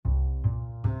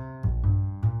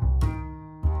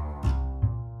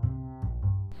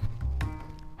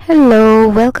Hello,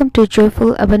 welcome to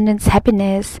Joyful Abundance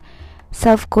Happiness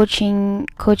Coaching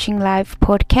Live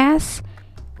podcast.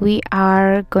 We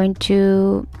are going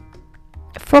to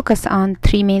focus on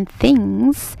three main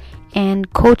things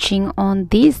and coaching on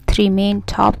these three main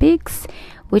topics,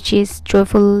 which is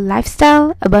joyful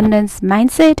lifestyle, abundance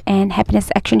mindset, and happiness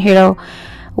action hero.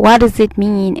 What does it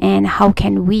mean and how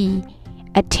can we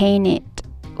attain it?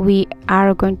 We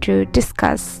are going to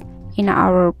discuss in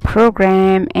our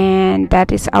program, and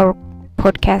that is our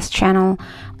podcast channel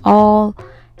all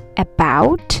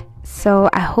about. So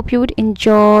I hope you would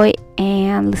enjoy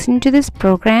and listen to these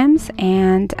programs,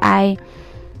 and I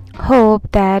hope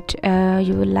that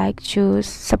you would like to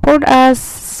support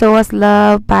us, show us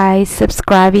love by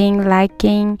subscribing,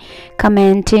 liking,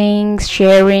 commenting,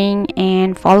 sharing,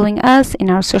 and following us in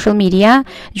our social media,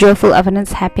 Joyful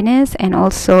Abundance Happiness, and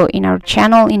also in our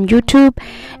channel in YouTube,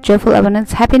 Joyful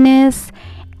Abundance Happiness,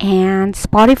 and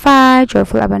Spotify,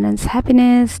 Joyful Abundance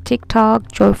Happiness,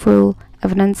 TikTok, Joyful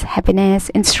Abundance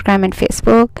Happiness, Instagram, and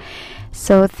Facebook.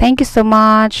 So thank you so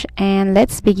much, and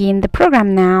let's begin the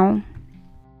program now.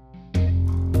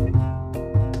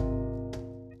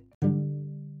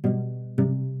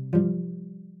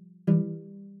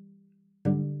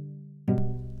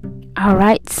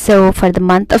 Alright, so for the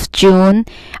month of June,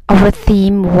 our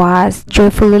theme was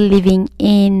joyfully living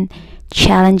in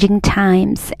challenging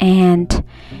times, and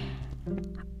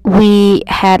we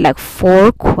had like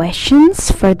 4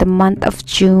 questions for the month of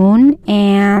June,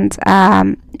 and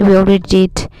we already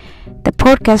did the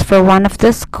podcast for one of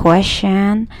those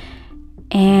questions,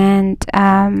 and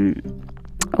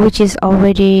which is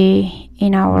already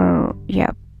in our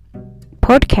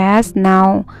podcast.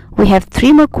 Now we have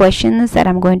 3 more questions that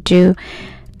I'm going to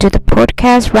do the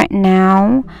podcast right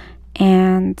now,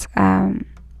 and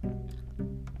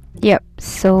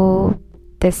so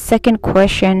the second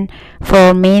question for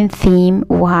our main theme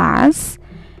was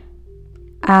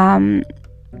how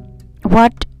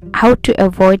to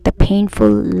avoid the painful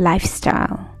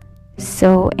lifestyle.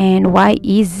 So, and why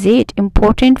is it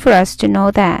important for us to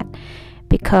know that?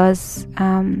 Because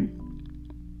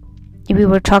we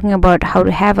were talking about how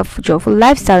to have a joyful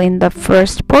lifestyle in the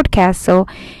first podcast. So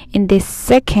in the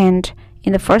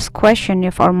first question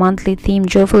of our monthly theme,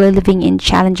 joyfully living in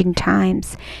challenging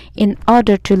times, in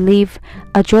order to live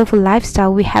a joyful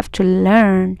lifestyle, we have to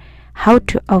learn how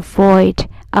to avoid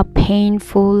a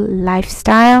painful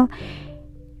lifestyle.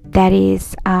 That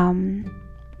is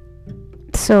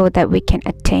so that we can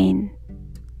attain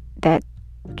that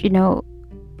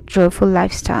joyful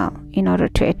lifestyle in order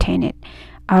to attain it.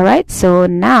 Alright, so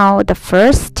now the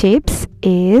first tips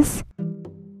is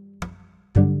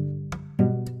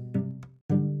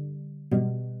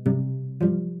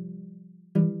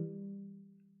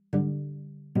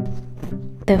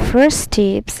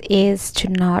to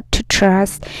not to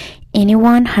trust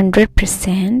anyone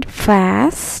 100%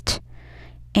 fast,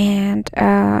 and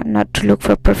not to look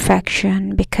for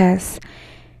perfection, because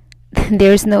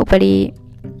there is nobody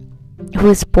who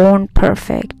is born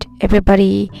perfect.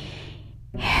 Everybody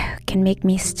can make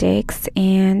mistakes,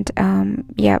 and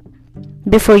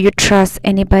before you trust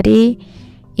anybody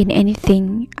in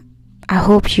anything, I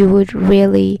hope you would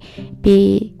really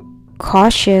be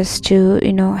cautious to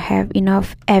have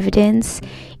enough evidence,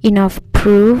 enough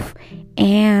proof,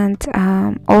 and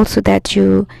also that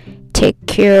you take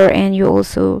care and you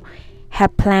also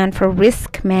have plan for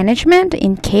risk management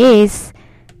in case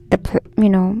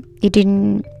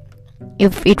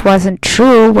if it wasn't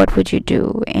true, what would you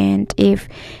do? And if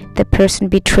the person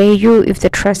betray you, if the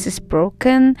trust is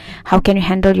broken, how can you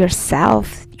handle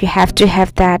yourself? You have to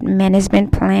have that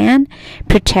management plan,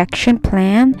 protection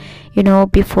plan,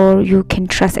 before you can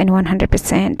trust anyone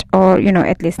 100%, or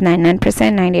at least 99%,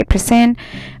 98%,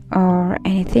 or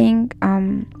anything.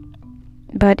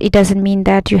 But it doesn't mean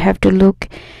that you have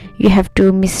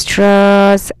to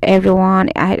mistrust everyone.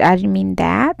 I didn't mean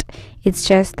that. It's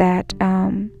just that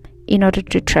in order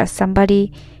to trust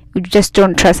somebody, you just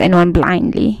don't trust anyone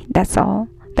blindly. That's all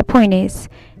the point is.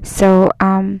 So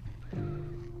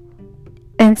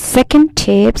and second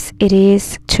tips, it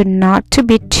is to not to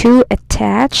be too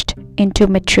attached into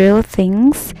material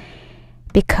things,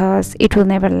 because it will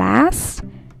never last.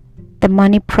 The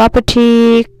money,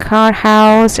 property, car,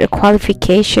 house, or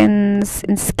qualifications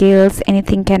and skills,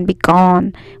 anything can be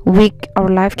gone. Our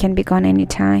life can be gone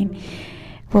anytime.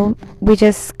 Well, we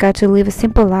just got to live a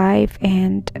simple life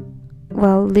and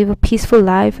live a peaceful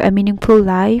life, a meaningful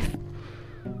life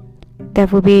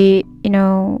that will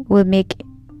make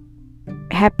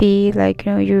happy.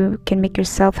 You can make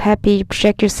yourself happy, you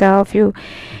protect yourself, you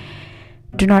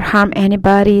do not harm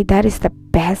anybody. That is the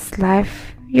best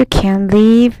life you can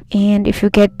leave. And if you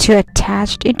get too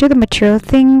attached into the material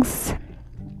things,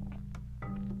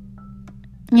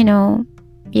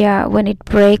 when it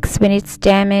breaks, when it's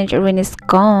damaged, or when it's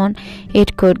gone,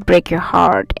 it could break your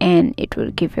heart and it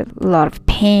will give you a lot of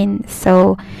pain.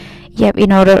 So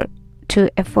in order to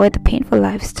avoid the painful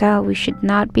lifestyle, we should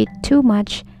not be too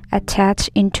much attached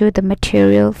into the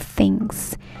material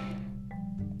things.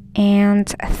 And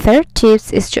third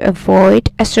tips is to avoid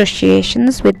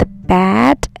associations with the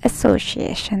bad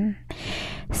association.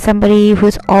 Somebody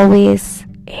who's always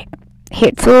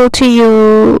hateful to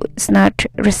you, is not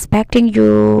respecting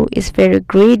you, is very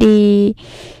greedy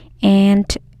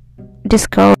and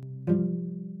discouraged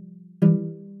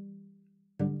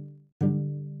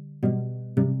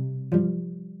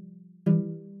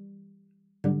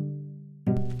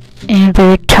and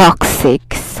very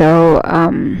toxic, so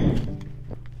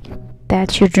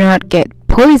that you do not get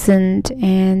poisoned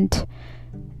and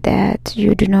that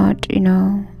you do not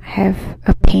have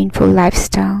a painful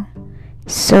lifestyle.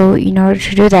 So in order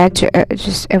to do that,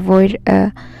 just avoid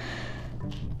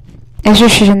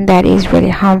association that is really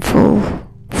harmful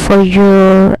for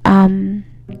your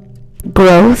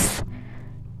growth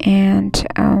and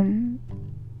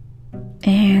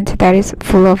that is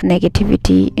full of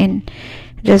negativity and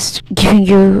just giving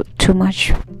you too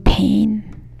much pain.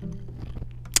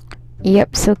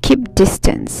 So keep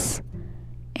distance.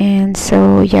 And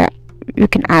so you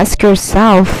can ask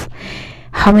yourself,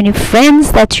 how many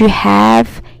friends that you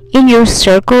have in your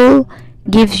circle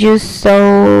gives you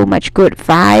so much good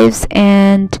vibes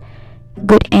and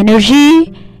good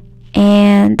energy.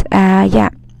 And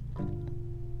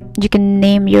you can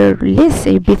name your list.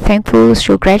 You'll be thankful,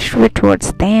 show gratitude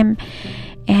towards them,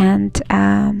 and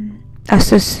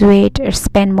associate or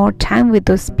spend more time with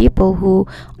those people who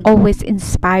always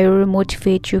inspire,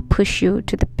 motivate you, push you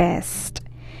to the best.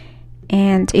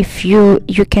 And if you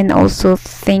can also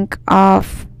think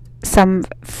of some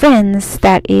friends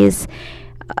that is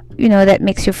that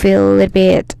makes you feel a little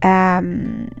bit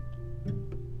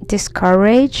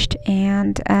discouraged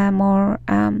and more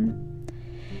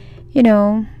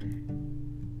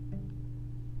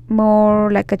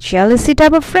more like a jealousy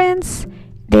type of friends.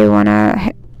 They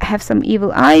wanna have some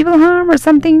evil harm or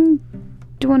something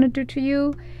they want to do to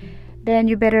you, then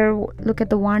you better look at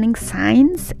the warning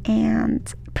signs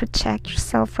and protect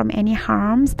yourself from any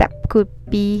harms that could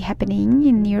be happening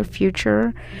in your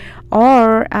future.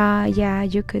 Or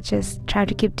you could just try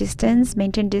to keep distance,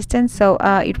 maintain distance, so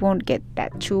it won't get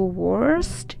that too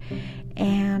worst.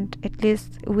 And at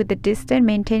least with the distance,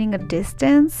 maintaining a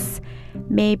distance,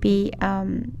 maybe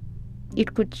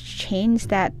it could change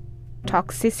that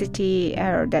toxicity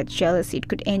or that jealousy. It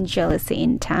could end jealousy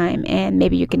in time, and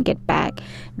maybe you can get back,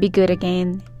 be good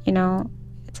again,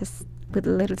 just with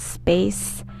a little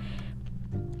space.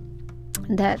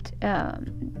 That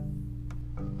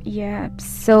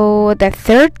so the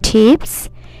third tips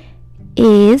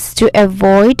is to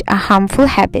avoid harmful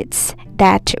habits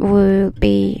that will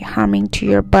be harming to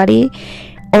your body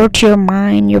or to your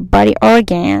mind, your body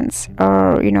organs,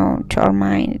 or to our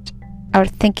mind, our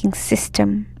thinking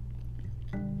system.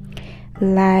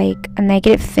 Like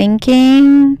negative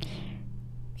thinking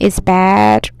is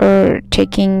bad, or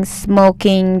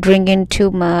smoking, drinking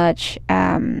too much.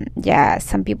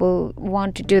 Some people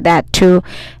want to do that to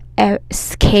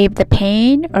escape the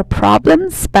pain or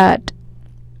problems, but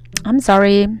I'm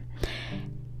sorry,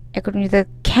 according to the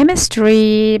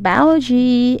chemistry,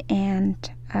 biology, and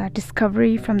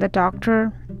discovery from the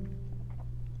doctor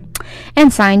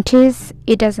and scientists,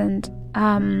 it doesn't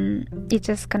it's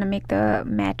just gonna make the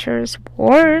matters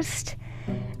worse.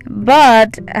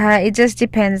 But it just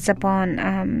depends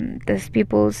upon those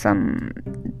people.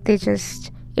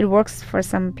 It works for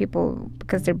some people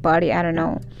because their body, I don't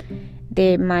know,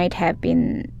 they might have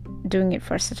been doing it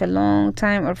for such a long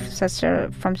time, or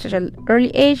from such an early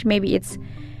age. Maybe it's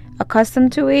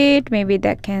accustomed to it. Maybe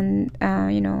that can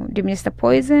diminish the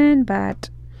poison, but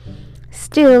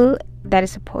still that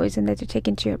is a poison that you take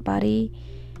into your body.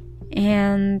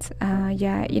 And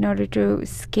in order to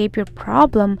escape your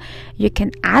problem, you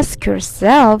can ask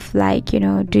yourself, like,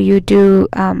 do you do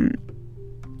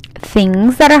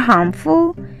things that are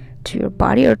harmful to your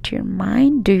body or to your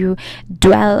mind? Do you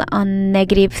dwell on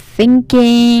negative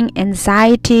thinking,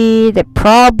 anxiety, the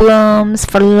problems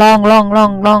for a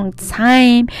long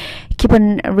time? Keep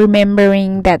on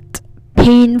remembering that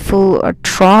painful or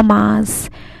traumas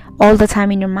all the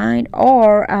time in your mind?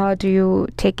 Or do you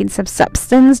take in some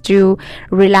substance? Do you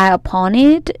rely upon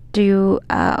it? Do you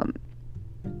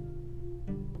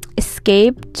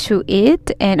escape to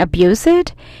it and abuse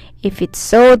it? If it's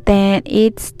so, then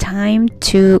it's time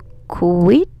to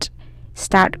quit,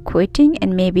 start quitting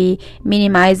and maybe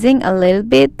minimizing a little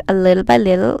bit, a little by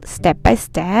little, step by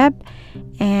step.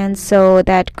 And so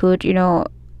that could,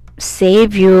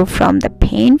 save you from the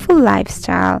painful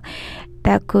lifestyle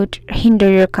that could hinder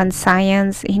your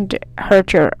conscience,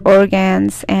 hurt your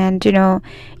organs, and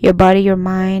your body, your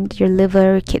mind, your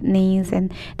liver, kidneys,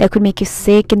 and that could make you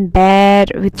sick in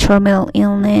bed with terminal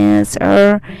illness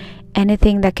or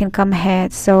anything that can come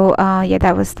ahead. So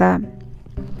that was the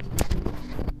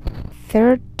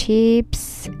third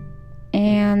tips.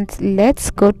 And let's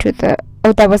go to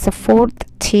that was the fourth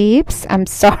tips. I'm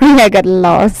sorry, I got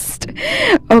lost.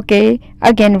 Okay,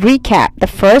 again, recap. The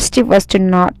first tip was to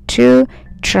not to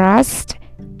trust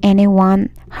anyone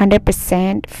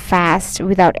 100% fast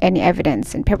without any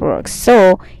evidence and paperwork.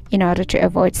 So in order to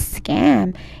avoid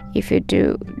scam, if you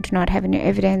do not have any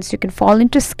evidence, you can fall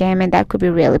into scam, and that could be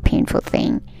a really painful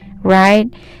thing,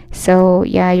 right? So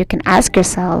you can ask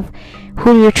yourself,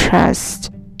 who do you trust,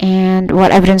 and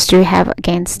what evidence do you have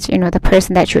against the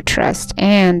person that you trust,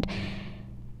 and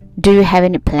do you have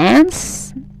any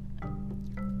plans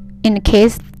in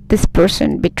case this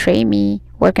person betray me?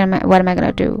 What am I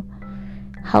gonna do?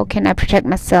 How can I protect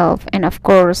myself? And of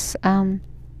course,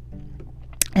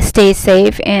 stay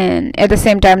safe, and at the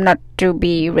same time not to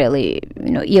be really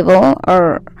evil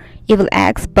or evil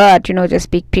acts, but just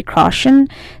be precaution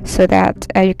so that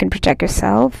you can protect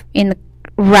yourself in the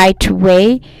right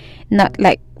way, not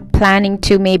like planning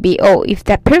to maybe, if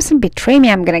that person betray me,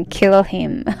 I'm gonna kill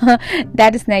him.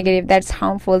 That is negative, that's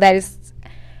harmful, that is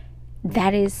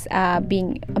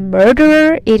being a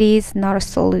murderer. It is not a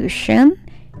solution,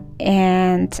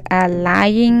 and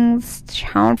lying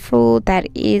harmful. That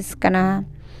is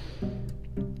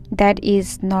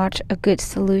not a good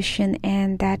solution,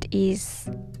 and that is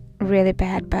really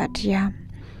bad. But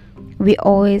we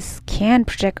always can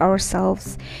protect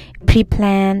ourselves,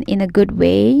 pre-plan in a good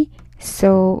way.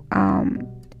 So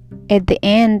at the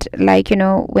end,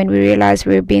 when we realize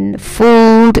we've been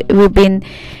fooled, we've been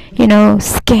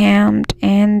scammed,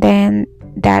 and then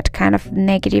that kind of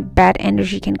negative bad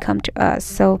energy can come to us.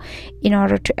 So in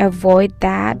order to avoid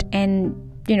that and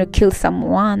kill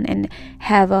someone and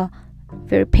have a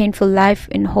very painful life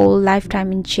and whole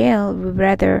lifetime in jail, we'd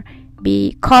rather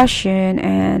be caution.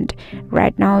 And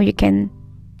right now you can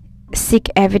seek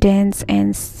evidence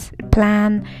and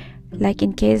plan, like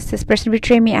in case this person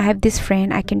betray me, I have this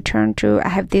friend I can turn to, I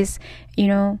have this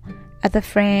other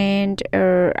friend,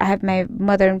 or I have my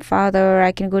mother and father,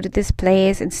 I can go to this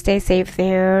place and stay safe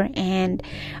there,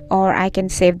 or I can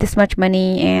save this much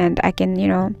money and I can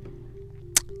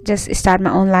just start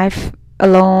my own life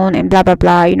alone, and blah blah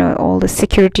blah, all the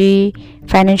security,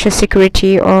 financial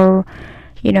security, or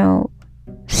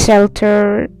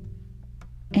shelter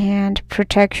and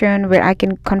protection where I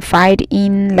can confide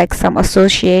in, like some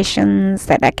associations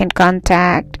that I can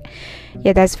contact.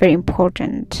 That's very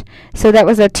important. So that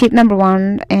was a tip number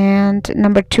 1. And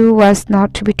number 2 was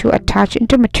not to be too attached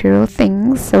into material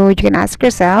things. So you can ask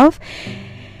yourself,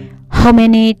 how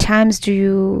many times do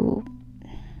you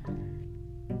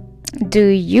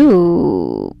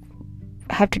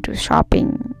have to do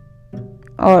shopping,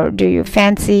 or do you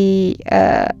fancy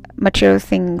material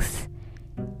things,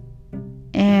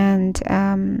 and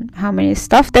how many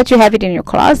stuff that you have it in your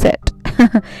closet.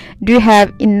 Do you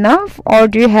have enough, or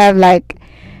do you have like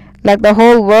the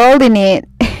whole world in it?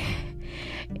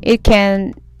 It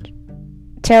can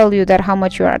tell you that how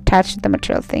much you are attached to the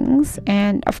material things.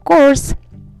 And of course,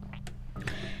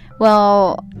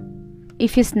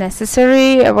 if it's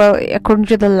necessary, according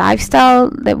to the lifestyle,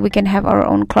 that we can have our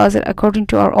own closet according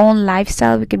to our own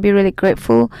lifestyle. We can be really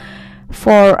grateful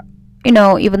for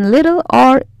even little,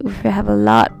 or if we have a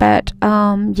lot. But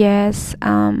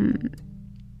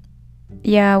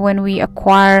when we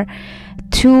acquire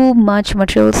too much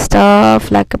material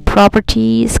stuff, like a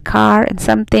properties, car and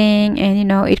something,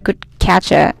 and it could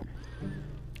catch a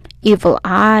evil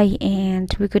eye,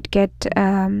 and we could get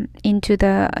into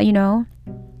the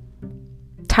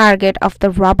target of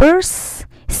the robbers,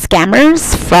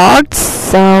 scammers, frauds.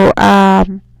 So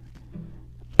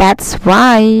that's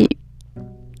why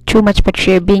too much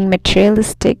being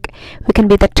materialistic, we can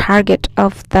be the target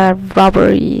of the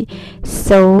robbery.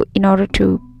 So in order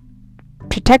to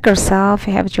protect ourselves,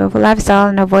 have a joyful lifestyle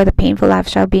and avoid the painful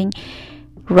lifestyle, being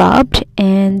robbed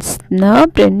and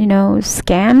snubbed and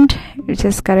scammed, you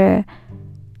just gotta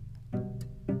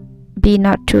be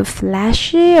not too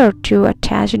flashy or too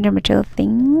attached into material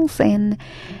things, and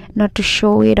not to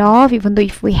show it off. Even though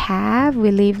if we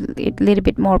leave it a little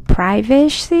bit more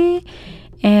privacy,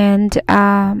 and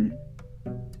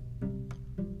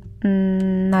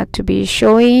not to be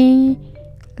showy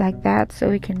like that, so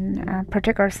we can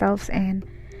protect ourselves and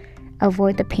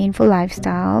avoid the painful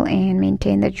lifestyle and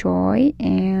maintain the joy.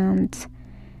 And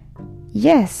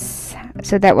yes,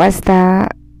 so that was the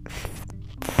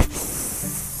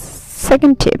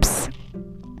second tips.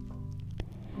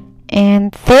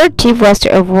 And third tip was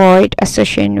to avoid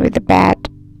association with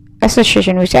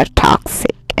which are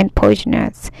toxic and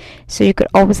poisonous. So you could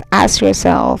always ask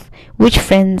yourself, which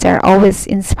friends are always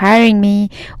inspiring me,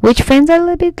 which friends are a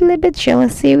little bit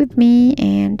jealousy with me,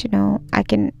 and I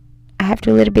have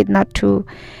to a little bit not to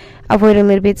avoid a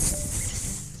little bit,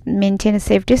 maintain a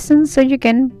safe distance, so I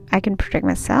can protect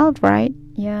myself, right?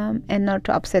 Yeah, and not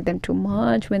to upset them too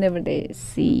much whenever they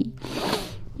see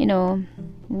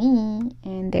me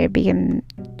and they become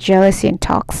jealousy and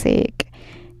toxic.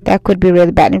 That could be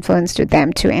really bad influence to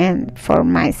them too, and for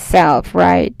myself,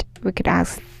 right? We could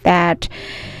ask that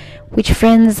which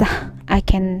friends I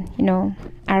can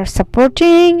are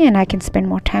supporting and I can spend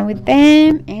more time with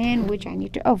them, and which I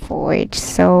need to avoid.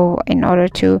 So in order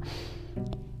to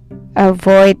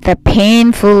avoid the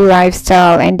painful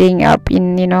lifestyle ending up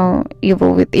in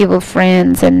evil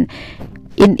friends and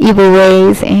in evil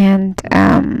ways, and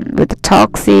with the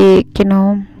toxic,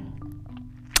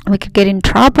 we could get in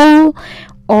trouble,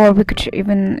 or we could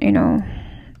even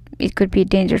it could be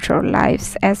danger to our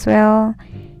lives as well.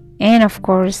 And of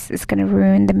course it's going to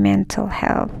ruin the mental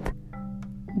health,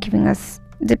 giving us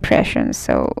depression.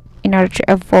 So in order to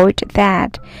avoid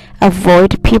that,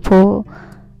 avoid people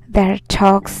that are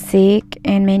toxic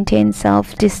and maintain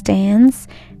self-distance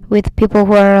with people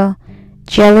who are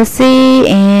jealousy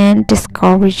and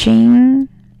discouraging,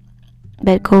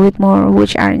 but go with more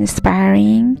which are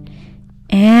inspiring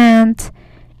and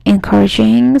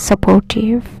encouraging,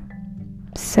 supportive.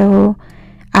 So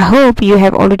I hope you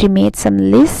have already made some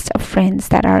list of friends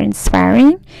that are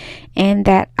inspiring and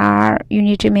that you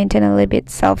need to maintain a little bit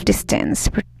self-distance.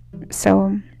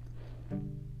 So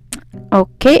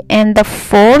okay, and the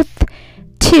fourth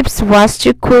tips was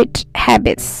to quit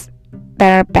habits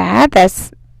that are bad,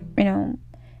 that's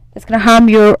gonna harm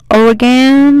your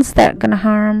organs, that's gonna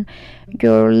harm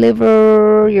your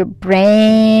liver, your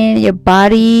brain, your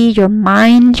body, your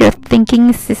mind, your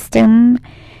thinking system.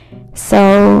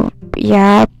 So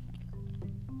yeah,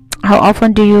 how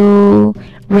often do you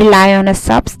rely on a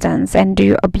substance and do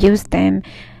you abuse them,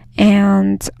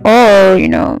 and or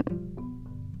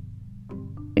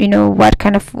what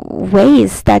kind of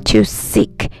ways that you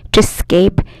seek to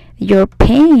escape your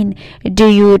pain? Do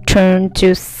you turn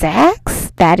to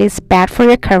sex? That is bad for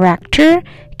your character.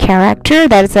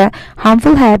 That is a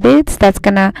harmful habit that's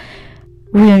gonna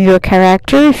ruin your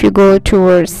character. If you go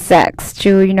towards sex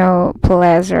to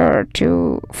pleasure,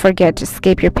 to forget to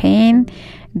escape your pain.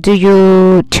 Do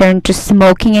you turn to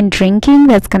smoking and drinking?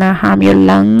 That's gonna harm your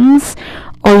lungs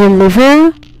or your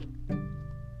liver.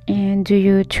 And do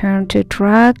you turn to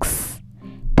drugs?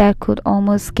 That could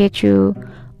almost get you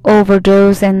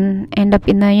overdose and end up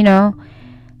in a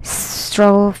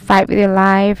struggle, fight with your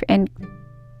life, and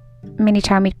many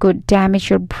times it could damage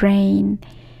your brain.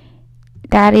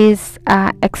 That is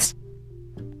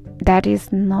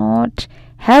not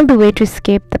healthy way to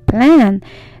escape the plan.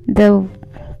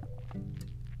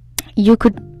 You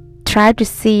could try to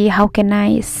see how can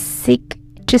I seek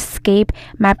to escape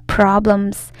my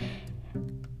problems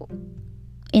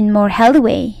in more healthy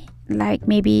way. Like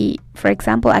maybe, for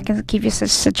example, I can give you some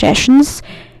suggestions.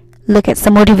 Look at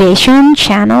some motivation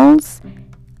channels,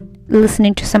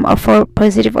 listening to some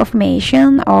positive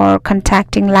affirmation, or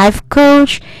contacting life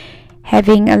coach,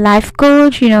 having a life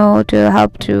coach to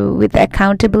help with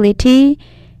accountability,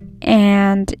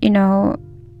 and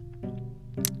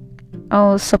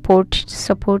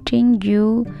supporting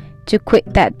you to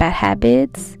quit that bad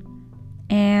habits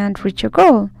and reach your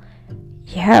goal.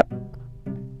 Yep.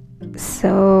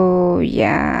 So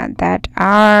yeah, that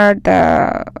are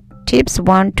the tips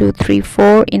 1, 2, 3,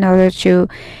 4 in order to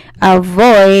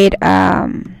avoid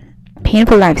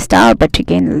painful lifestyle but to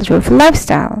gain a joyful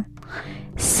lifestyle.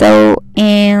 So,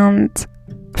 and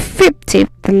fifth tip,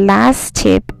 the last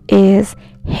tip, is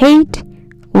hate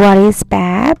what is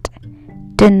bad.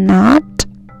 Do not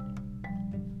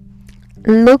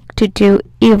look to do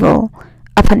evil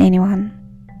upon anyone.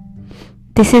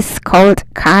 This is called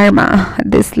karma.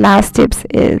 This last tips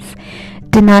is,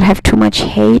 do not have too much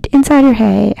hate inside your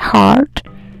heart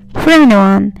for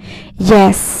anyone.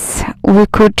 Yes, we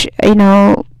could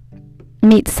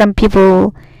meet some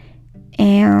people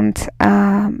and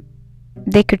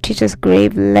they could teach us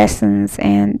grave lessons,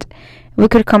 and we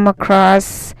could come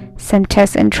across some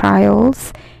tests and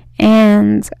trials,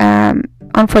 and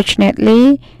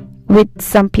unfortunately with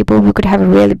some people we could have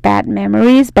really bad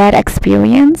memories, bad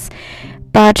experience.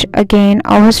 But again,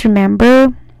 always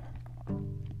remember,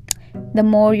 the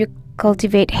more you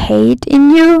cultivate hate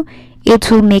in you,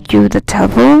 it will make you the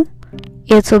devil.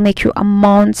 It will make you a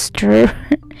monster.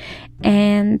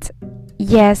 And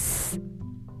yes,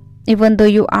 even though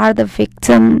you are the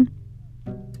victim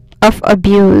of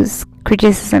abuse,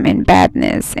 criticism, and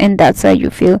badness, and that's why you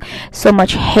feel so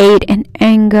much hate and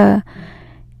anger,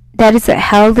 that is a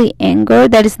healthy anger.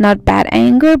 That is not bad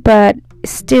anger, but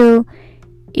still,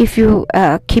 if you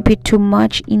keep it too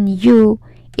much in you,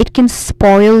 it can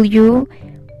spoil you.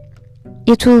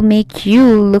 It will make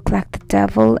you look like the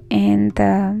devil and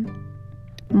the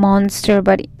monster,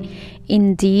 but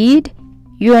indeed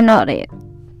you're not it.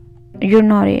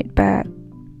 But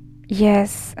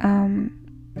yes,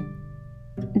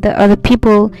 the other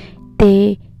people,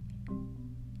 they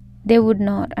would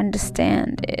not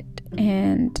understand it,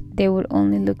 and they would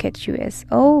only look at you as,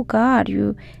 oh God,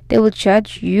 they will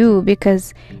judge you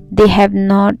because they have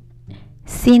not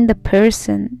seen the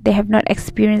person, they have not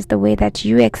experienced the way that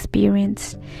you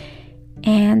experienced,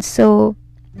 and so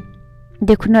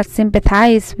they could not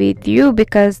sympathize with you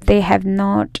because they have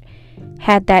not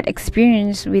had that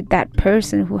experience with that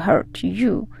person who hurt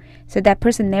you. So that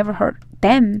person never hurt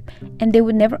them, and they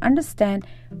would never understand,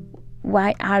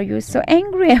 why are you so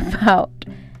angry about?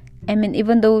 I mean,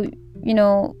 even though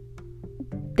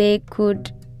they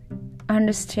could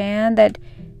understand that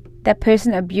that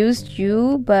person abused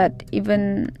you, but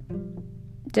even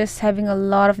just having a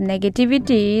lot of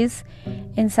negativities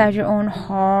inside your own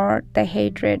heart, the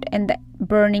hatred and the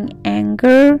burning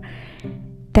anger,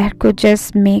 that could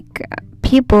just make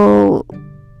people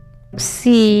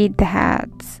see that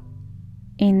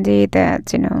indeed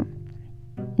that's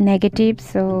negative.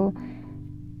 So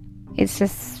it's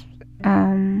just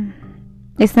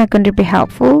it's not going to be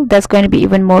helpful. That's going to be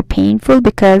even more painful,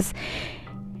 because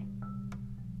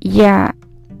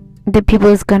the people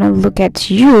is gonna look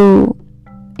at you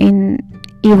in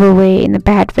evil way, in a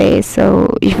bad way.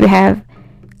 So if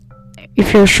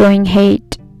you're showing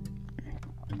hate,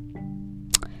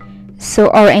 so,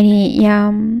 or any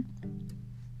and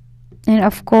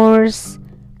of course,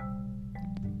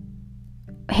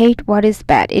 hate what is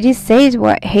bad. It is says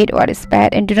hate what is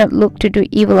bad, and do not look to do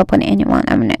evil upon anyone.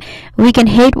 I mean, we can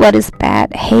hate what is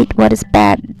bad. Hate what is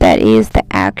bad. That is the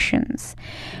actions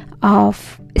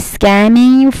of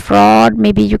scamming, fraud.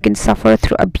 Maybe you can suffer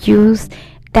through abuse.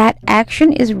 That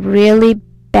action is really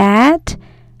bad,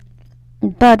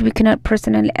 but we cannot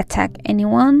personally attack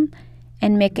anyone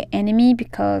and make an enemy,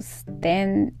 because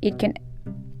then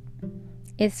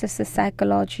it's just a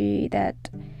psychology that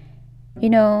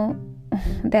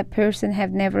that person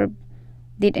have never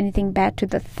did anything bad to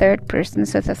the third person,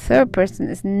 so the third person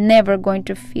is never going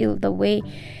to feel the way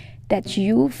that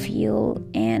you feel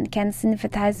and can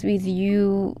sympathize with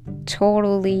you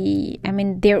totally. I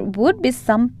mean, there would be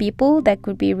some people that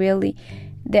could be really,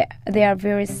 they are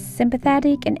very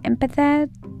sympathetic and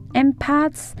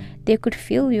empaths. They could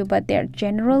feel you, but they're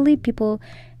generally people,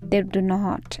 they do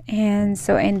not, and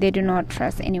they do not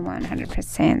trust anyone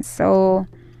 100%. So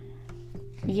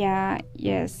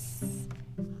yes.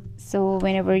 So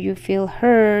whenever you feel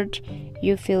hurt,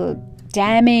 you feel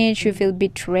damaged, you feel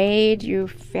betrayed, you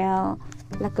feel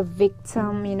like a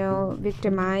victim,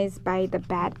 victimized by the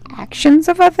bad actions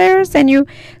of others, and you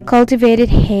cultivated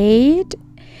hate,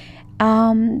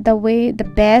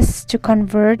 the best to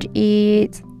convert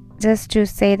is just to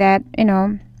say that,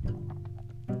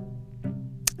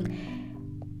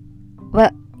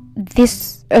 well,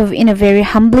 this in a very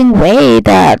humbling way,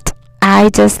 that I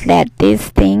just let this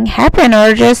thing happen,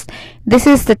 or just this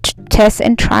is the tests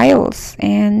and trials,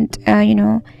 and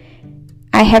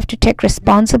I have to take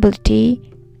responsibility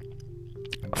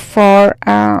for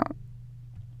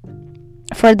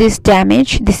this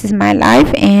damage. This is my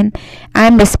life, and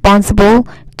I'm responsible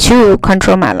to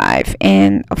control my life.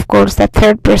 And of course, the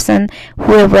third person,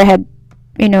 whoever had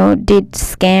did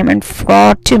scam and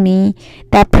fraud to me,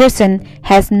 that person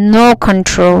has no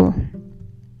control.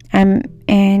 And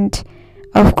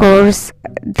of course,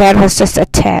 that was just a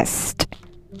test.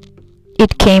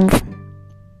 It came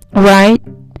right,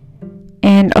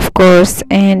 and of course,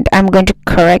 and I'm going to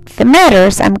correct the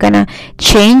matters. I'm gonna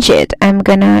change it. I'm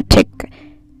gonna take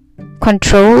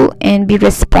control and be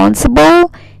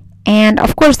responsible. And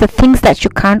of course, the things that you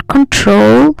can't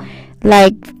control,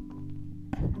 like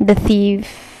the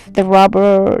thief, the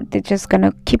robber, they're just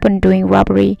gonna keep on doing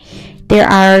robbery. There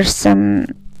are some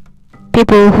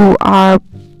people who are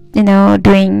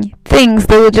doing things,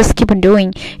 they will just keep on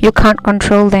doing. You can't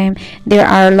control them. There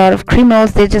are a lot of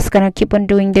criminals, they're just gonna keep on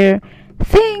doing their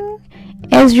thing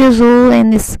as usual,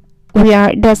 and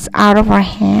that's out of our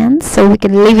hands. So we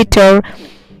can leave it to our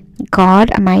God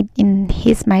in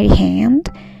his mighty hand.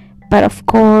 But of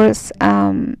course,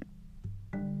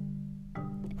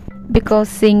 because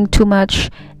seeing too much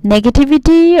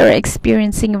negativity or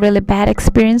experiencing a really bad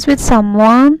experience with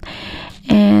someone,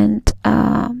 and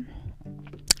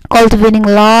cultivating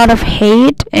a lot of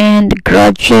hate and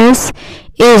grudges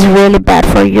is really bad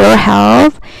for your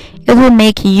health. It will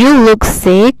make you look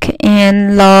sick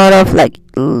and lot of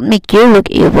make you look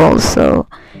evil. So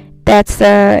that's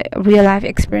a real life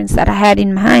experience that I had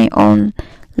in my own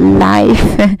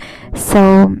life.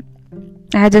 So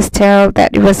I just tell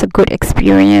that it was a good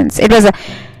experience. It was a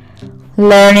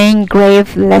learning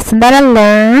grave lesson that I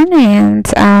learned,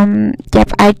 and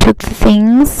I took the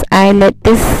things, I let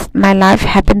my life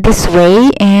happen this way,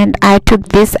 and I took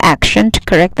this action to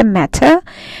correct the matter.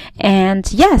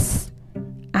 And yes,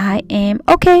 I am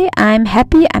okay, I'm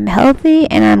happy, I'm healthy,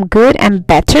 and I'm good, I'm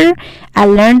better. I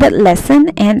learned that lesson,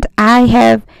 and I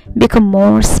have become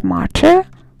more smarter.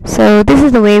 So this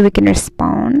is the way we can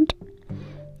respond.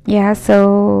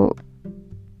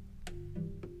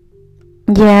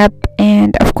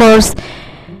 And of course,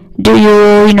 do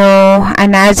you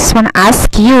and I just want to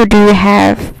ask you, do you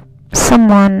have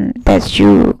someone that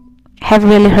you have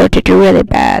really hurted you really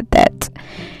bad, that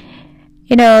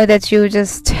that you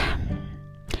just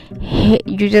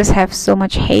have so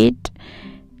much hate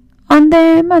on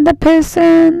them, on the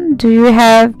person? Do you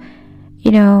have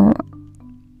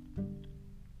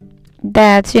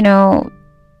that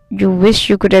you wish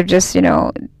you could have just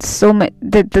so much,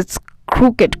 that's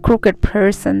crooked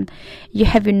person? You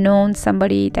have known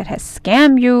somebody that has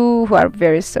scammed you, who are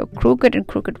very so crooked in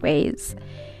crooked ways,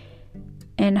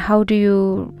 and how do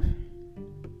you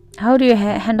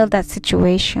handle that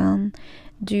situation?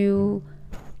 Do you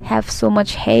have so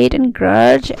much hate and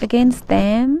grudge against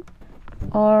them,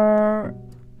 or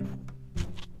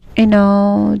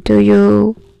do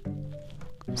you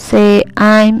say,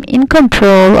 I'm in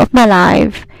control of my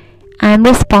life, I'm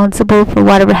responsible for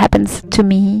whatever happens to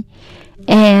me,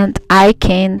 and I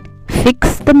can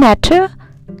fix the matter,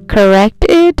 correct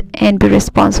it, and be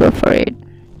responsible for it?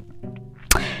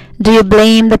 Do you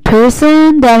blame the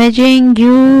person damaging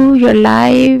you, your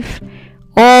life,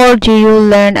 or do you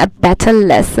learn a better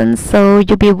lesson so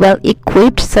you'll be well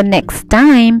equipped, so next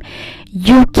time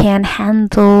you can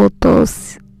handle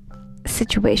those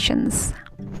situations,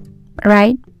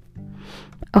 right?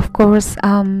 Of course,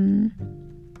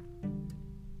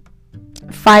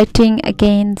 fighting,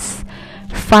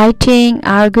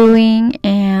 arguing,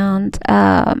 and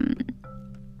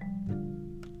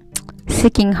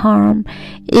seeking harm,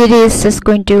 it is just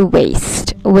going to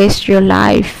waste your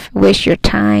life, waste your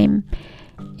time,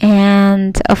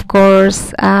 and of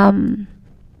course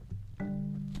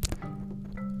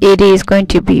it is going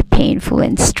to be painful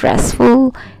and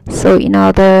stressful. So in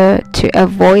order to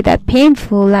avoid that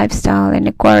painful lifestyle and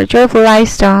acquire a joyful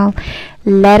lifestyle,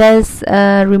 let us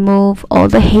remove all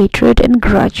the hatred and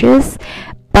grudges,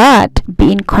 but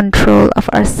be in control of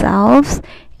ourselves,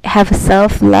 have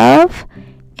self-love,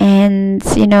 and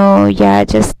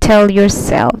just tell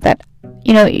yourself that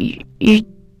you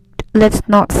let's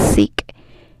not seek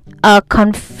a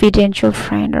confidential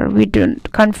friend, or we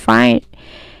don't confide.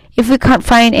 If we can't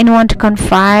find anyone to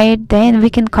confide, then we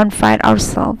can confide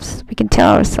ourselves. We can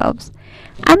tell ourselves,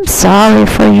 I'm sorry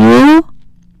for you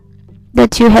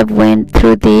that you have went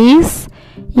through this,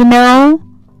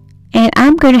 and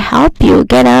I'm going to help you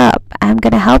get up. I'm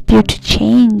going to help you to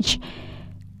change,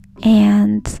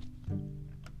 and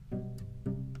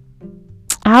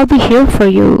I'll be here for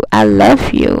you. I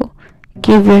love you.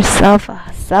 Give yourself a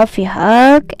selfie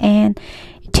hug and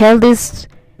tell these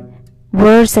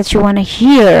words that you want to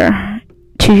hear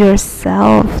to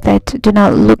yourself, that do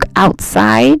not look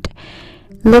outside,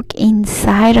 look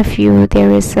inside of you.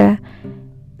 There is a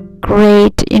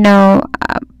great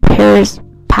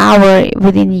power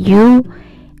within you,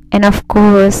 and of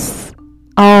course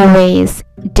always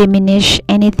diminish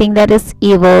anything that is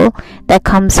evil that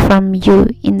comes from you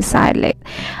inside.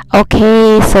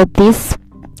 So this,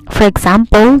 for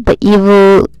example, the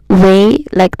evil way,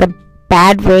 the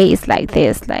bad way, is like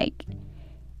this.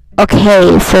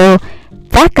 Okay, so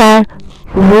that guy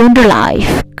ruined your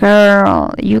life,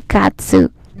 girl. You got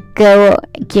to go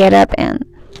get up and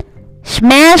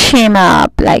smash him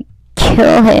up,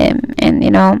 kill him,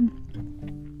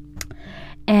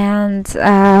 and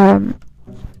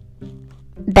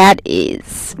that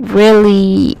is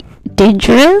really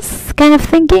dangerous kind of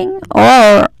thinking.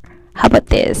 Or how about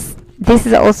this? This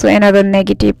is also another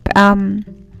negative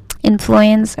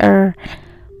influence, or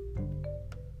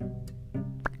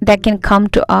that can come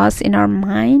to us in our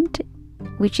mind,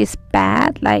 which is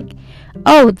bad.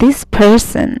 Oh, this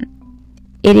person,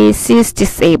 she's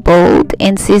disabled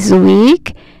and she's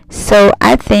weak, so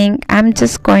I think I'm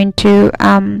just going to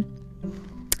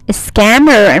scam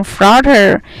her and fraud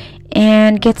her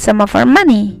and get some of our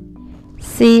money.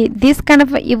 See, this kind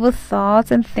of evil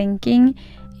thoughts and thinking,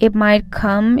 it might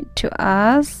come to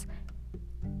us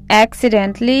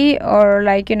accidentally, or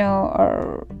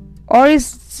or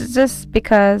it's just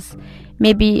because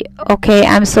maybe, okay,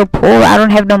 I'm so poor, I don't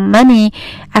have no money,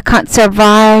 I can't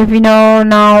survive,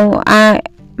 now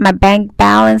my bank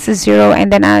balance is zero,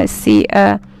 and then I see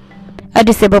a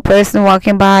disabled person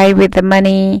walking by with the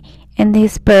money in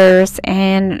his purse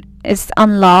and it's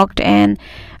unlocked, and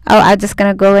I'm just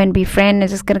gonna go and befriend and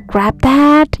just gonna grab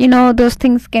that. Those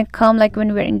things can come like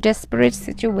when we're in desperate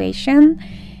situation.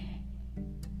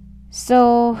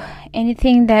 So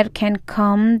anything that can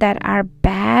come that are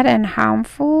bad and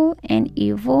harmful and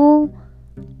evil,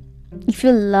 if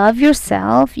you love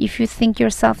yourself, if you think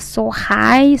yourself so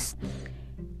high,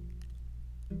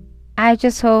 I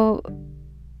just hope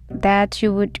that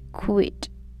you would quit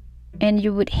and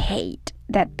you would hate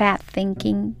that bad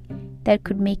thinking that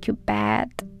could make you bad.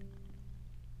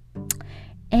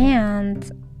 And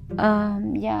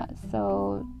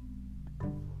so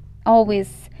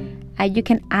always you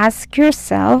can ask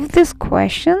yourself these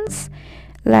questions,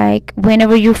 like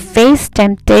whenever you face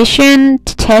temptation,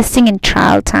 testing, and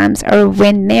trial times, or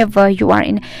whenever you are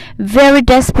in very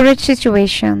desperate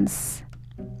situations.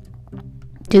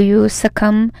 Do you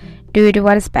succumb? Do you do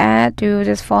what is bad? Do you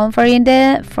just fall for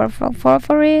it?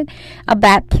 For it?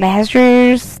 Bad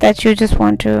pleasures that you just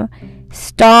want to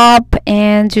stop,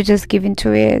 and you just give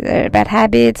into it. Bad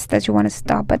habits that you want to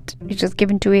stop, but you just give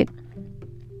into it.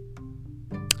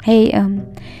 Hey,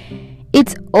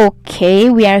 it's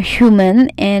okay. We are human,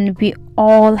 and we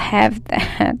all have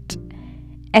that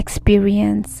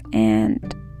experience.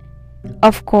 And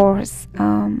of course,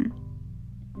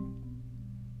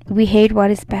 we hate what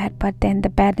is bad, but then the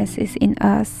badness is in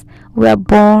us. We are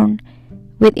born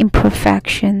with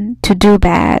imperfection to do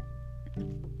bad.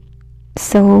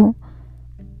 So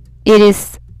it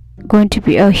is going to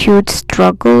be a huge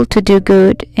struggle to do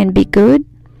good and be good.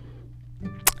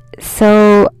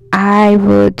 So I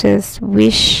would just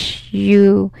wish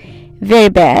you very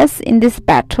best in this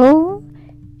battle.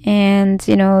 And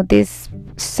this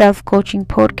self-coaching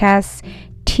podcast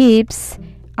tips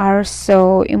are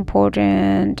so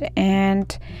important,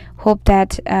 and hope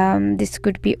that this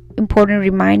could be important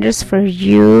reminders for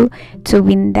you to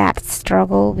win that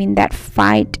struggle, win that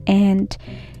fight, and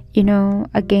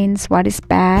against what is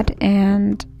bad,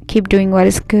 and keep doing what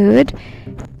is good,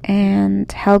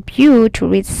 and help you to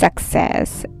reach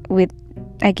success with,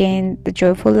 again, the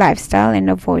joyful lifestyle and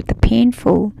avoid the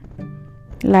painful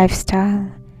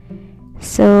lifestyle.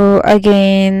 So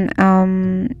again,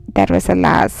 that was the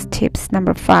last tips,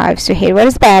 number 5. So hate what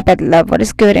is bad but love what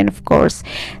is good. And of course,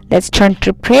 let's turn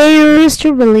to prayers,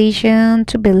 to religion,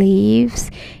 to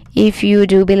beliefs. If you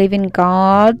do believe in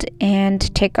God, and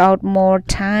take out more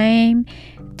time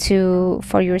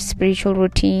for your spiritual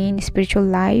routine, spiritual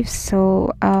life,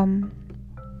 so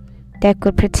that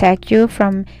could protect you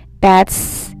from bad,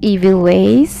 evil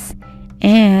ways,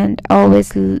 and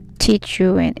always teach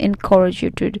you and encourage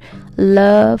you to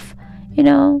love,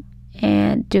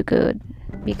 and do good,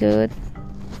 be good,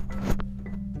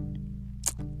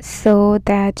 so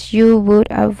that you would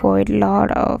avoid a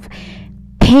lot of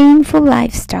painful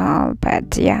lifestyle,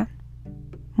 but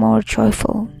more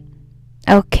joyful.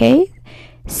 Okay,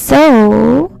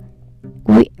 so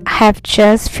we have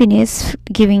just finished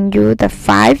giving you the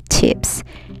 5 tips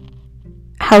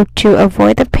how to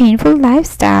avoid the painful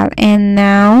lifestyle. And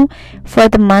now for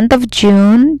the month of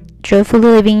June, joyfully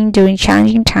living during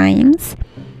challenging times,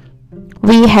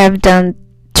 we have done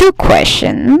 2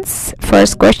 questions.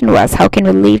 First question was, how can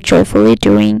we live joyfully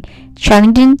during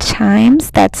challenging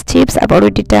times? That's tips I've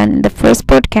already done in the first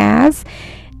podcast.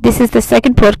 This is the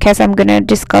second podcast. I'm gonna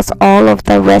discuss all of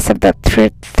the rest of the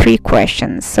three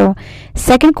questions. So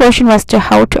second question was to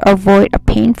how to avoid a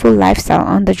painful lifestyle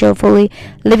on the joyfully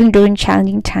living during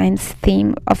challenging times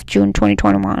theme of June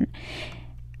 2021.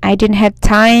 I didn't have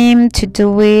time to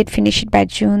do it, finish it by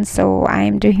June, so I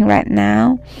am doing it right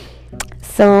now.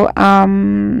 So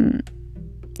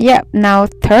now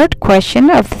third question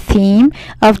of the theme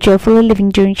of joyfully living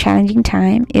during challenging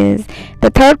time is the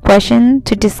third question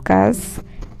to discuss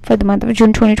for the month of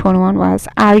June 2021 was,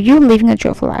 are you living a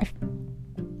joyful life?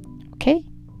 Okay,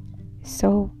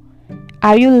 so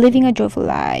are you living a joyful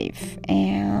life?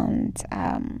 And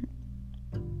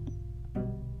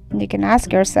you can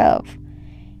ask yourself,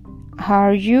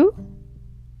 are you?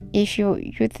 If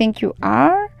you think you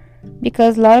are,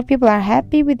 because a lot of people are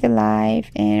happy with their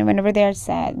life, and whenever they are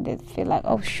sad, they feel like,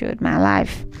 oh shoot, my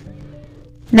life,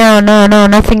 no,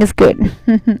 nothing is good.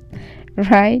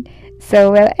 Right?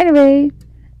 So well, anyway,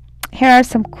 here are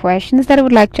some questions that I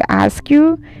would like to ask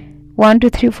you. 1, 2,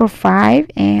 3, 4, 5.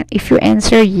 And if you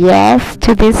answer yes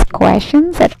to these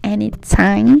questions at any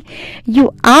time,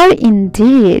 you are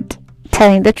indeed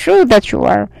telling the truth, that you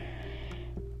are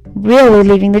really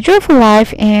living the joyful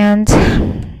life. And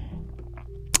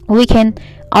we can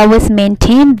always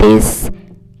maintain this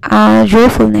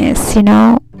joyfulness,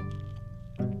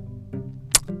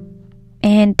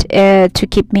 and to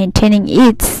keep maintaining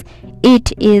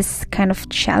it is kind of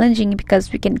challenging,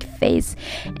 because we can face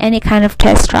any kind of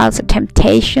test, trials, or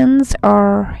temptations,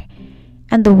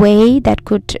 and the way that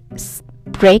could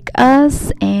break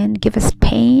us and give us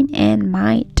pain, and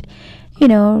might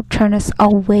turn us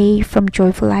away from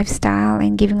joyful lifestyle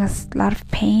and giving us a lot of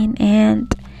pain.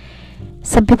 And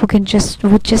some people would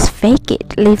just fake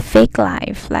it, live fake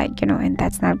life, and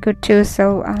that's not good too.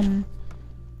 So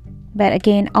but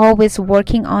again, always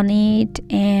working on it,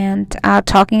 and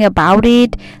talking about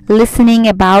it, listening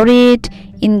about it,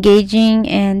 engaging,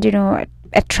 and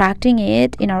attracting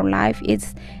it in our life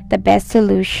is the best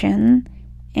solution,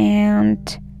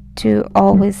 and to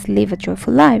always live a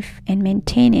joyful life and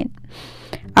maintain it.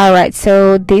 Alright,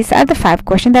 so these are the 5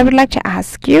 questions I would like to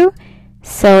ask you.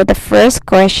 So the first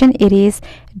question, it is,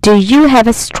 do you have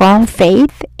a strong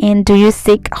faith, and do you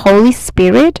seek Holy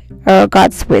Spirit or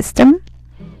God's wisdom?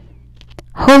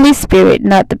 Holy Spirit,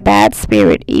 not the bad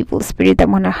spirit, evil spirit that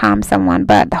want to harm someone,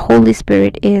 but the Holy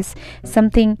Spirit is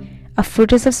something, a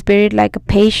fruit of spirit, like a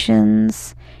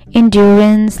patience,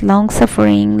 endurance, long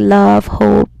suffering, love,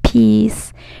 hope,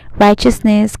 peace,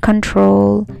 righteousness,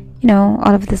 control,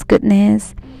 all of this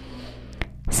goodness.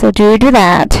 So do you do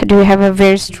that? Do you have a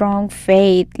very strong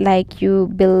faith, like you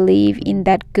believe in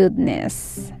that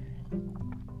goodness,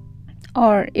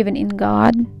 or even in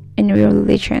God, in your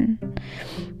religion?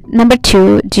 Number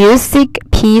 2, do you seek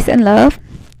peace and love?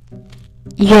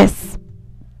 Yes,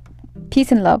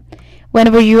 peace and love.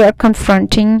 Whenever you are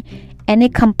confronting any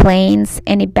complaints,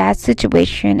 any bad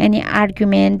situation, any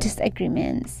argument,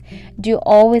 disagreements, do you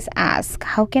always ask,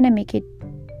 how can I make it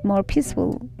more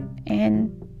peaceful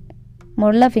and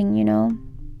more loving?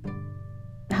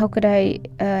 How could I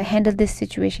handle this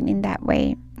situation in that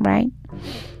way, right?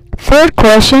 Third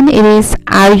question, it is,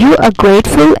 are you a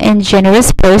grateful and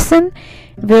generous person,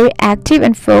 very active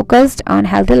and focused on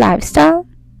healthy lifestyle?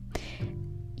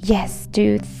 Yes. Do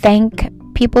you thank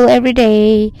people every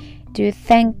day? Do you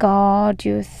thank God? Do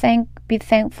you be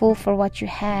thankful for what you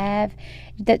have,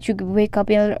 that you wake up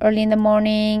early in the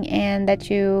morning, and that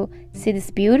you see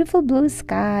this beautiful blue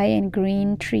sky and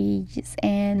green trees,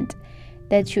 and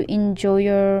that you enjoy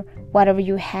your whatever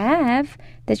you have,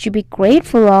 that you be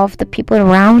grateful of the people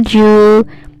around you,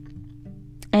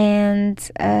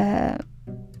 and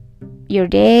your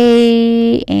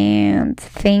day, and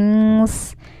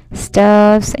things,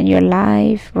 stuffs in your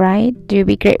life, right? Do you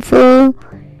be grateful?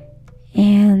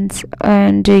 And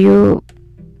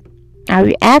are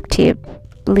you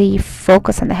actively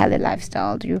focused on the healthy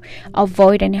lifestyle? Do you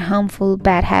avoid any harmful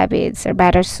bad habits or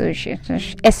bad association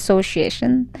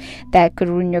that could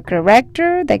ruin your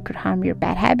character, that could harm your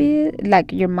bad habit,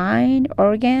 like your mind,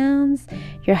 organs,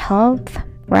 your health,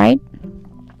 right?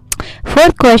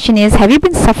 Fourth question is, have you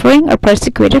been suffering or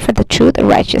persecuted for the truth or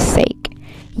righteous sake?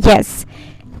 Yes.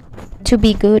 To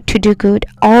be good, to do good,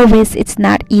 always, it's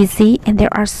not easy, and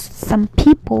there are some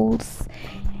peoples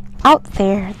out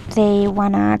there, they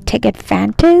wanna take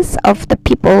advantage of the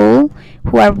people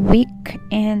who are weak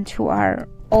and who are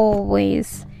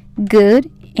always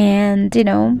good, and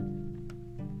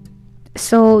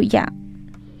so yeah,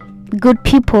 good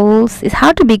peoples, it's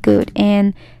hard to be good,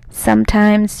 and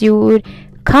sometimes you would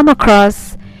come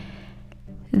across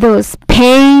those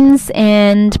pains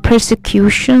and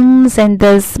persecutions, and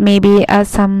there's maybe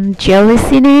some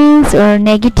jealousiness or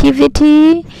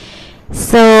negativity.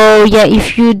 So yeah,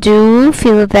 if you do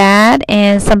feel that,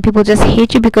 and some people just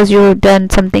hate you because you've done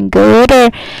something good, or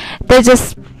they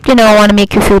just want to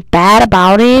make you feel bad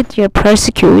about it, you're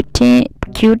persecuted,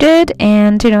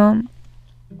 and you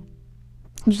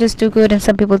just do good, and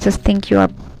some people just think you are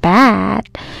bad.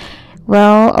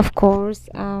 Well, of course,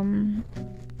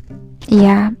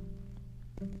 yeah,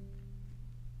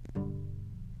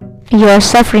 you are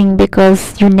suffering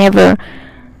because you never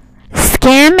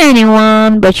scam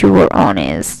anyone, but you were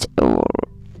honest, or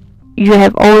you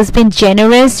have always been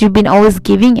generous, you've been always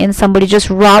giving, and somebody just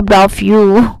robbed off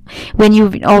you when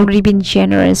you've already been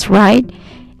generous, right?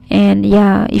 And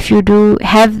yeah, if you do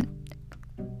have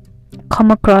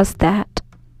come across that,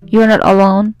 you're not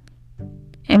alone.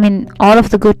 I mean, all of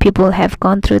the good people have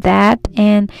gone through that,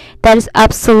 and that is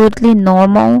absolutely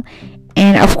normal.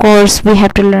 And of course, we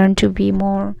have to learn to be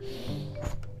more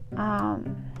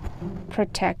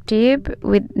protective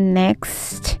with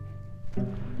next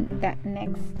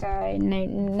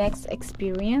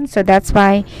experience. So that's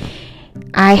why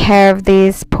I have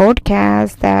this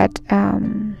podcast that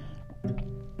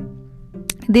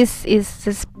this is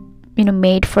just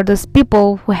made for those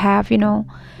people who have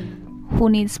who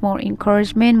needs more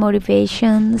encouragement,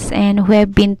 motivations, and who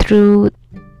have been through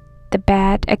the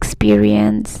bad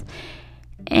experience,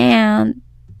 and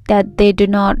that they do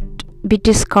not be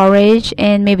discouraged,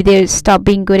 and maybe they stop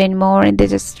being good anymore and they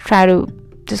just try to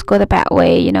just go the bad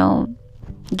way,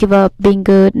 give up being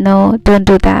good. No, don't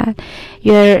do that.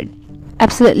 You're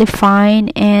absolutely fine,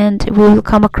 and will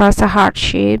come across the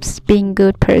hardships being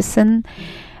good person,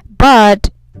 but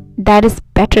that is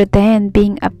better than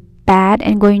being a bad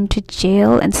and going to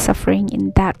jail and suffering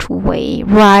in that way,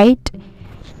 right?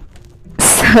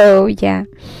 So yeah,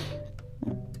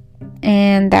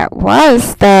 and that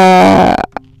was the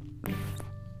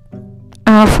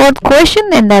fourth question.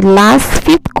 And the last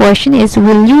fifth question is,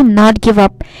 will you not give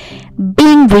up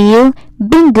being real,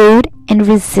 being good, and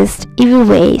resist evil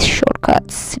ways,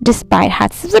 shortcuts, despite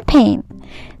hardships or pain?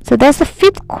 So that's the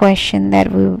fifth question that I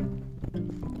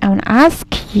want to ask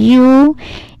you.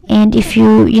 And if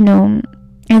you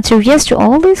answer yes to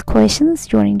all these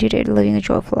questions, you are indeed living a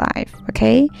joyful life.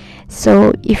 Okay,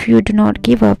 so if you do not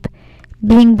give up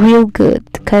being real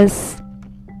good, because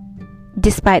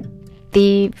despite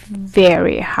the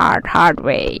very hard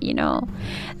way,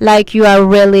 like you are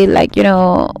really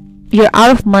you're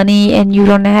out of money and you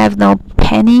don't have no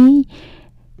penny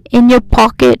in your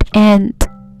pocket, and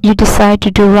you decide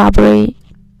to do robbery.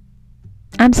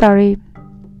 I'm sorry,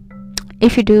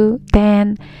 if you do,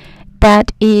 then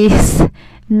that is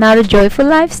not a joyful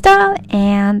lifestyle,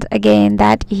 and again,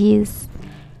 that is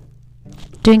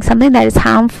doing something that is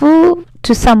harmful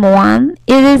to someone.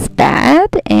 It is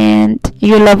bad, and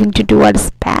you're loving to do what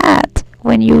is bad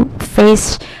when you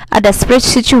face a desperate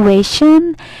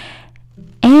situation,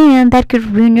 and that could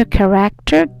ruin your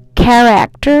character,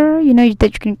 that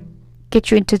you can get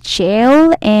you into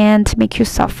jail and make you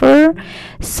suffer.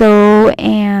 So,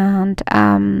 and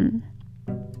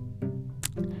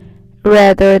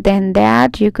rather than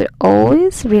that, you could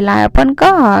always rely upon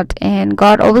God, and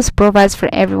God always provides for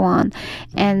everyone.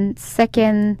 And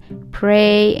second,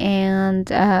 pray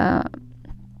and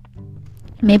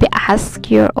maybe ask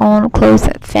your own close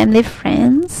family,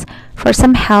 friends for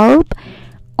some help,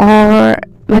 or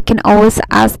we can always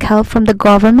ask help from the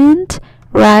government,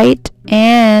 right?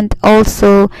 And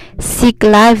also seek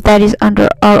life that is under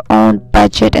our own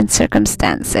budget and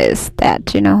circumstances,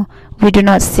 that we do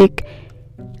not seek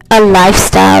a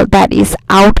lifestyle that is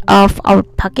out of our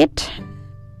pocket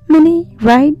money,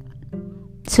 right?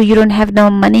 So you don't have no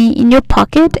money in your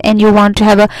pocket and you want to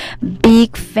have a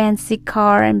big fancy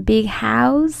car and big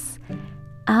house.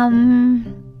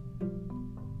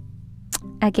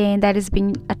 Again, that is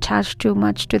being attached too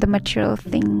much to the material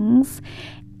things,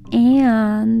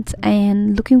 and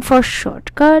looking for a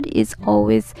shortcut is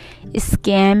always a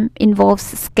scam, involves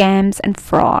scams and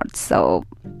fraud. So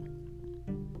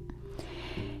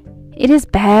it is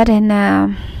bad, and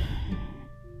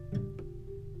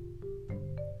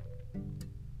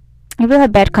it will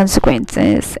have bad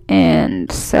consequences,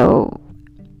 and so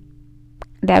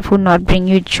that will not bring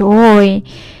you joy.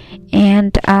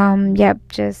 And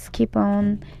just keep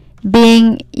on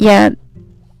being,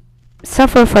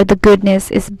 suffer for the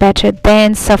goodness is better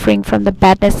than suffering from the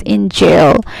badness in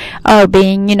jail, or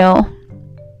being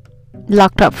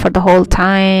locked up for the whole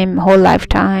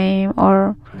lifetime,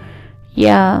 or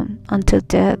until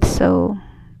death. So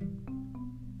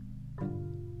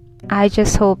I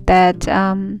just hope that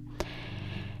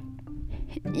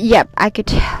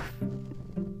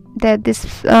that this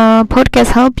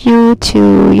podcast help you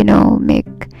to make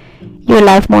your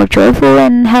life more joyful,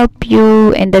 and help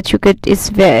you, and that you could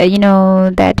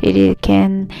that it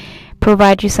can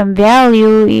provide you some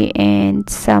value and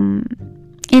some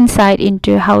insight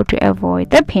into how to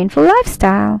avoid the painful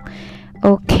lifestyle.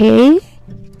 Okay,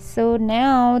 so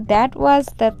now that was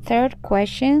the third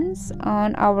questions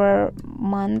on our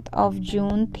month of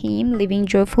June theme, living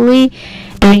joyfully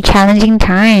during challenging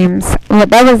times.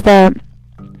 That was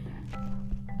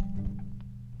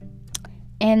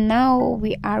and now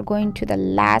we are going to the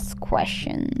last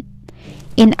question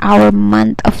in our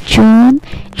month of June,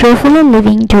 joyfully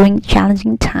living during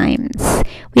challenging times.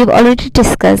 We've already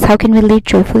discussed how can we live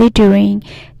joyfully during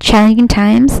challenging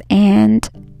times, and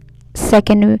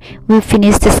second, we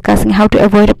finished discussing how to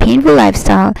avoid a painful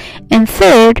lifestyle, and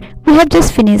third, we have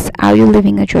just finished are you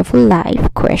living a joyful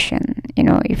life question.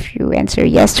 If you answer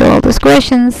yes to all those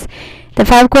questions, the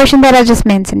 5 questions that I just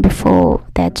mentioned before,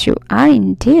 that you are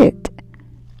indeed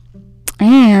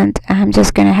and I'm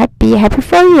just gonna be happy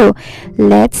for you.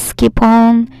 Let's keep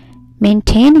on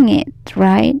maintaining it,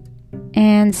 right?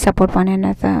 And support one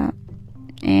another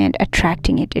and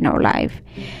attracting it in our life.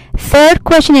 Third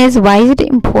question is, why is it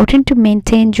important to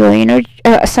maintain joy in our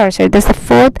sorry, that's the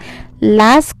fourth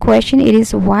last question. It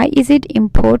is, why is it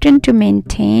important to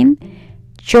maintain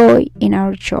joy in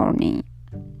our journey?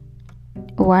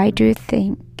 Why do you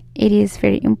think it is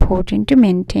very important to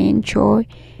maintain joy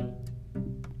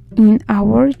in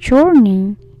our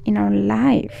journey, in our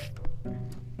life?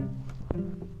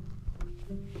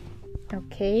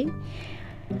 Okay,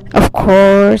 of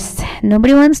course,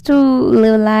 nobody wants to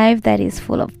live a life that is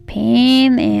full of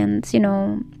pain and,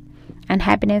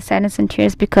 unhappiness, sadness, and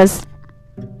tears, because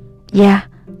the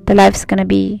life's gonna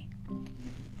be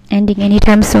ending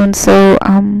anytime soon. So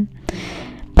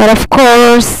but of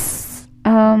course,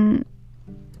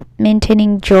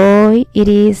 maintaining joy,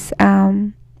 it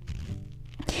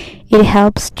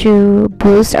helps to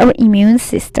boost our immune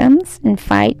systems and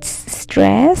fights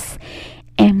stress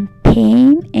and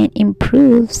pain, and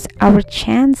improves our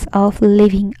chance of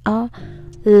living a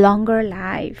longer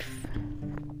life.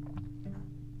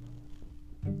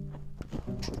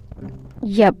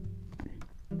 Yep.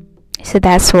 So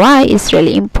that's why it's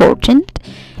really important,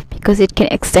 because it can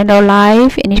extend our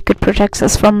life and it could protect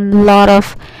us from a lot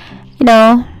of,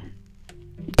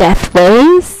 death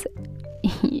worries.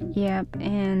 Yep.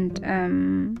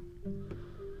 And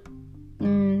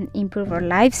improve our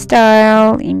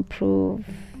lifestyle, improve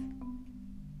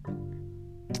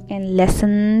and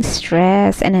lessen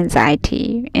stress and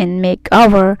anxiety, and make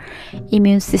our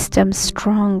immune system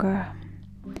stronger.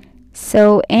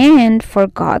 So, and for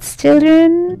God's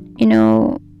children,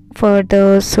 for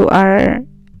those who are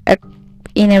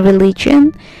in a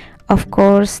religion, of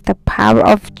course, the power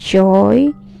of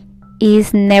joy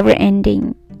is never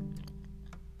ending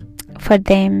for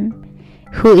them,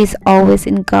 who is always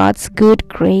in God's good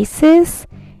graces,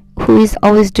 who is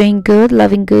always doing good,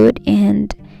 loving good,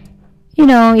 and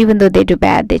even though they do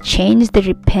bad, they change, they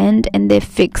repent, and they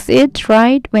fix it,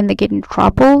 right? When they get in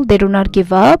trouble, they do not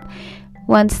give up.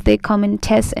 Once they come in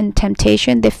test and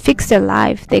temptation, they fix their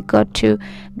life, they go to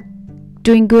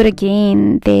doing good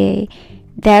again.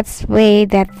 That's way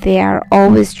that they are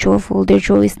always joyful. Their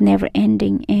joy is never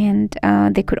ending, and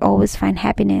they could always find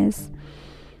happiness.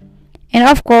 And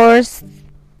of course,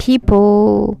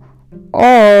 people,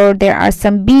 or there are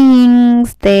some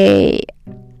beings, they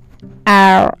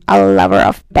are a lover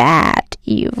of bad,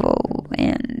 evil,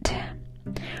 and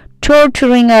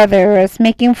torturing others,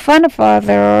 making fun of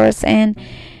others, and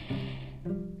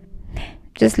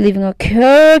just living a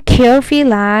carefree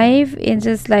life, and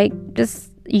just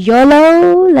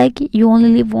YOLO, like you only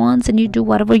live once and you do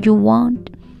whatever you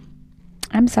want.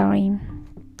 I'm sorry,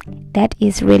 that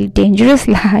is really dangerous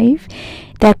life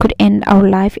that could end our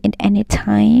life at any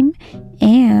time.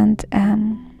 And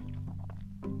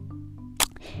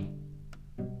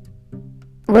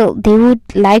they would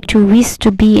like to wish to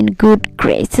be in good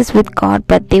graces with God,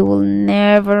 but they will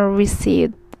never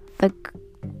receive the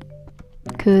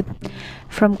good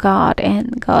from God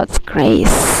and God's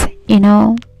grace.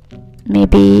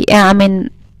 Maybe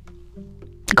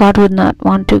God would not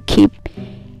want to keep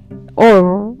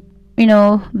or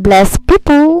bless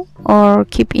people or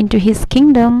keep into his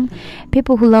kingdom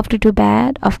people who love to do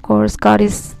bad. Of course, God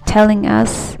is telling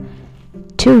us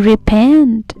to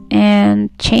repent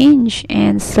and change,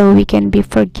 and so we can be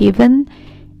forgiven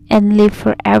and live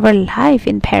forever life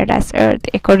in paradise earth,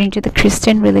 according to the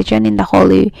Christian religion in the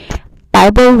Holy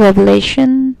Bible,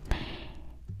 Revelation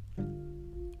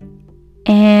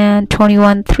and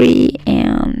 21:3,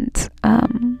 and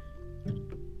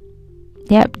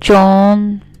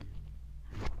John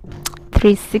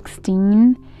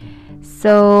 3:16.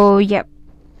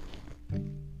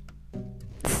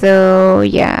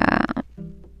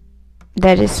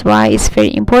 That is why it's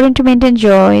very important to maintain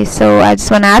joy. So I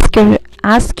just want to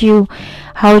ask you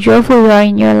how joyful you are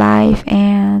in your life,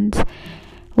 and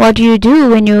what do you do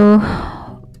when you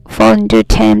fall into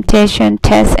temptation,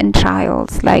 tests, and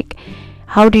trials? Like,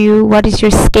 what is your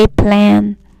escape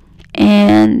plan?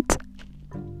 And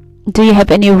do you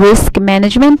have any risk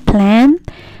management plan?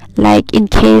 Like, in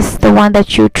case the one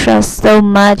that you trust so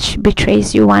much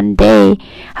betrays you one day,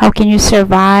 how can you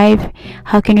survive?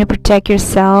 How can you protect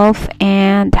yourself?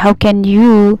 And how can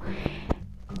you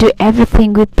do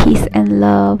everything with peace and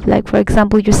love? Like, for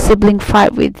example, your sibling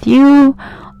fight with you,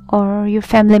 or your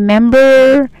family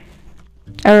member,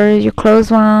 or your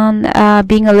close one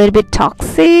being a little bit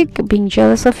toxic, being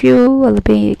jealous of you, a little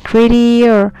bit greedy,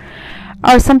 or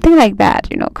something like that,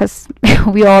 because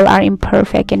we all are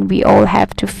imperfect, and we all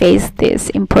have to face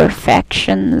these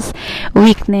imperfections,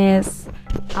 weakness,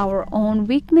 our own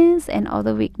weakness and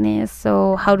other weakness.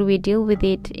 So how do we deal with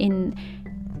it in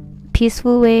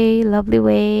peaceful way, lovely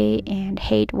way, and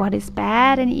hate what is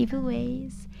bad and evil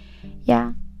ways?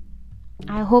 Yeah,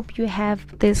 I hope you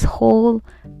have this whole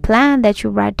plan that you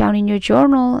write down in your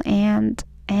journal, and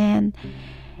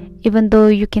even though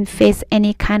you can face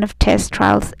any kind of test,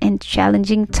 trials, and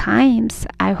challenging times,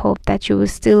 I hope that you will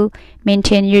still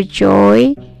maintain your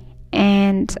joy.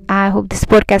 And I hope this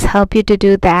podcast help you to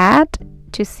do that,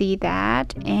 to see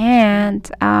that. And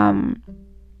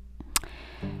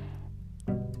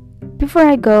before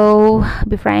I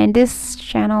end this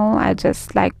channel, I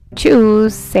just like to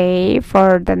say,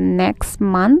 for the next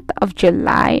month of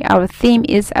July, our theme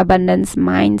is abundance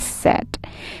mindset.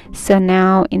 So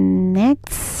now in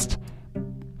next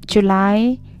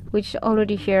July, which is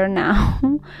already here now,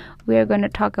 we are going to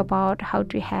talk about how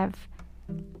to have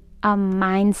a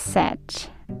mindset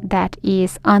that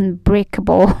is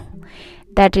unbreakable,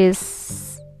 that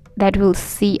will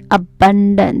see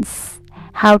abundance.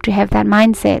 How to have that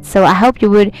mindset. So I hope you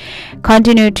would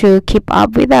continue to keep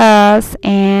up with us,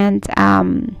 and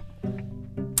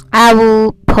I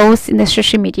will post in the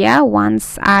social media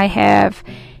once I have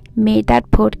made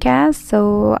that podcast.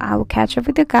 So I will catch up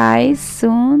with you guys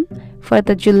soon for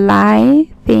the July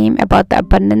theme about the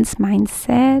abundance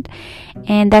mindset,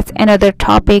 and that's another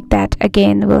topic that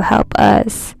again will help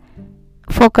us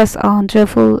focus on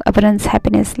joyful abundance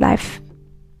happiness life,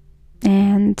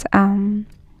 and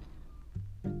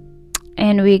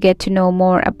we get to know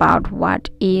more about what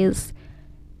is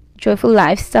joyful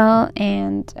lifestyle,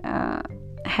 and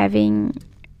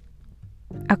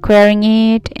acquiring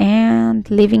it and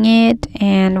living it,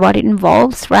 and what it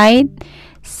involves, right?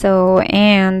 So,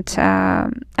 and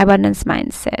abundance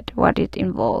mindset, what it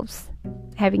involves,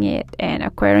 having it and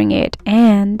acquiring it,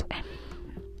 and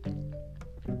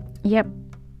yep,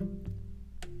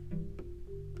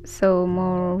 so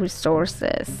more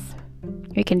resources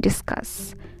we can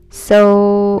discuss.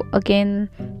 So again,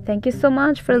 thank you so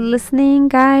much for listening,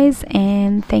 guys,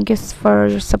 and thank you for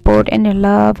your support and your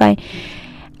love. I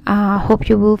hope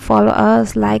you will follow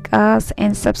us, like us,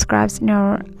 and subscribe in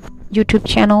our YouTube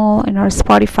channel and our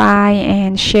Spotify,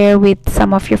 and share with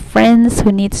some of your friends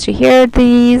who needs to hear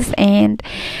these, and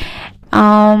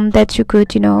that you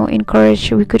could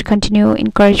we could continue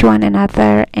encourage one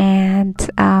another, and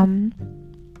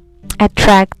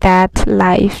attract that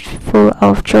life full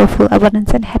of joyful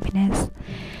abundance and happiness.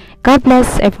 God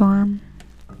bless everyone.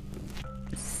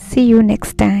 See you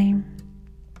next time.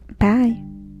 Bye.